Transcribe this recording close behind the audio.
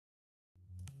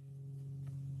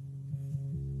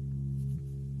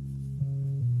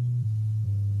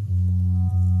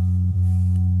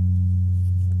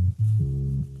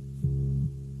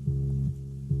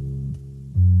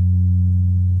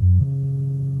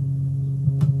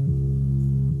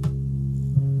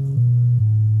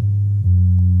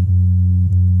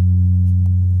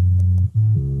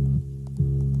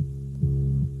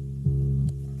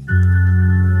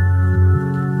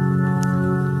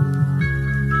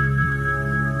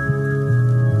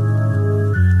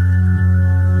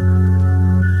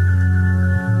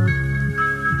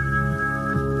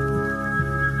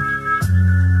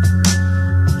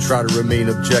Try to remain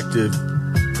objective.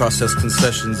 Process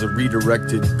concessions are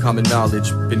redirected. Common knowledge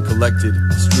been collected.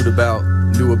 Strewed about,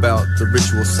 knew about the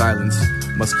ritual silence.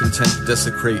 Must content to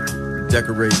desecrate,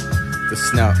 decorate. The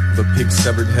snout of a pig's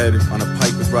severed head on a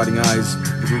pipe with rotting eyes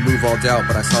would remove all doubt,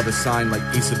 but I saw the sign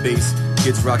like Ace of Base.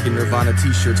 Kids rocking Nirvana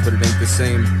t-shirts, but it ain't the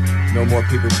same. No more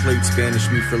paper plates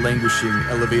banish me for languishing.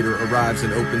 Elevator arrives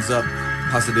and opens up.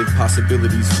 Positive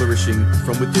possibilities flourishing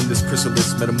from within this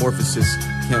chrysalis metamorphosis.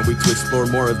 Can't wait to explore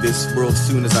more of this world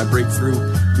soon as I break through.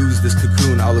 Lose this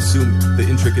cocoon, I'll assume the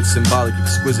intricate symbolic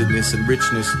exquisiteness and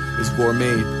richness is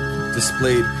gourmet.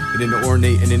 Displayed in an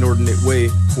ornate and inordinate way.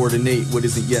 Coordinate what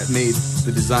isn't yet made.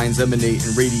 The designs emanate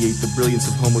and radiate the brilliance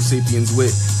of Homo sapiens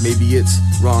wit. Maybe it's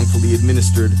wrongfully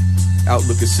administered.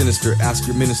 Outlook is sinister, ask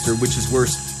your minister which is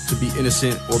worse, to be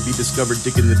innocent or be discovered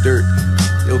digging the dirt.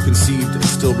 Ill-conceived and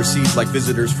still received like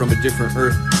visitors from a different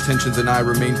earth. Tensions and I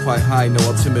remain quite high, no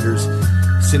altimeters.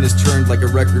 Sin is turned like a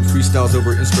record, freestyles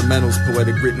over instrumentals.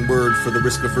 Poetic written word for the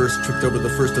risk averse, tripped over the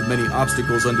first of many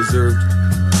obstacles undeserved.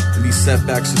 And these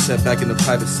setbacks are set back in the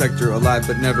private sector. Alive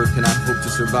but never can I hope to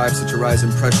survive such a rise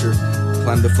in pressure.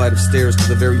 Climb the flight of stairs to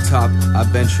the very top, I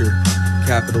venture.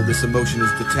 Capital, this emotion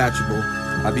is detachable.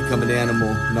 I become an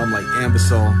animal, numb like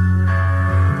ambisol.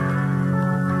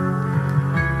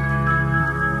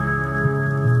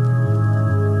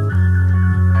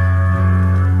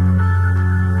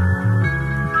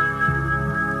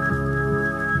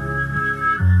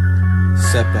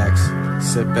 Setbacks,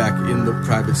 set back in the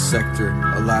private sector.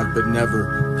 Alive but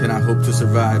never can I hope to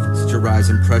survive such a rise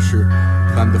in pressure.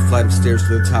 Climb the flight of stairs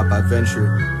to the top, I venture.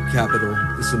 Capital,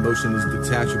 this emotion is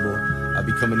detachable. I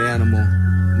become an animal,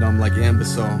 numb like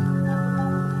ambisol.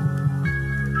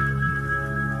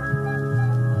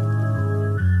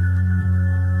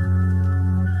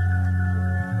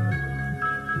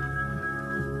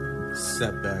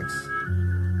 Setbacks.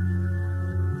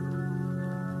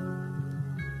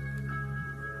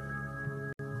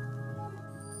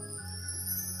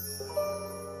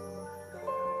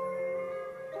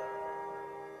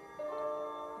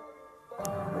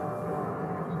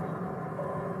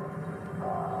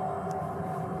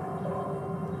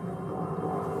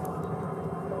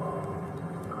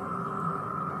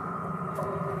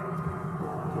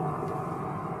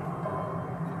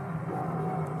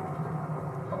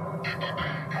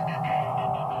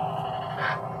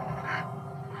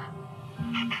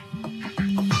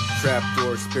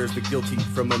 Trapdoor spares the guilty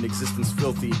from an existence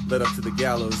filthy, led up to the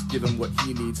gallows, give him what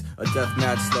he needs. A death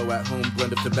mad slow at home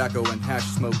blend of tobacco and hash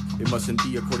smoke. It mustn't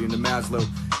be according to Maslow.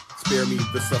 Spare me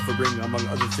the suffering, among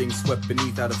other things swept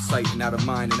beneath, out of sight and out of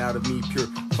mind and out of me, pure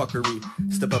fuckery.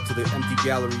 Step up to the empty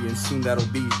gallery and soon that'll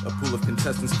be a pool of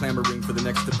contestants clamoring for the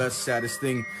next to best saddest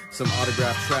thing. Some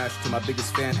autograph trash to my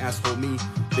biggest fan, asshole me.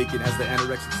 Vacant as the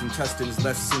anorexic's intestines,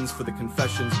 less sins for the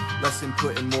confessions, less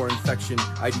input and more infection.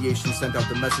 Ideation sent out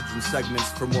the message in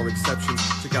segments for more exceptions.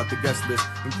 Took out the guest list,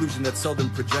 inclusion that's seldom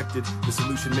projected. The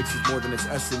solution mixes more than its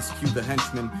essence, cue the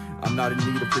henchman. I'm not in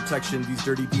need of protection, these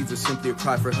dirty deeds are simply a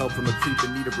cry for help from a creep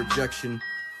in need of rejection.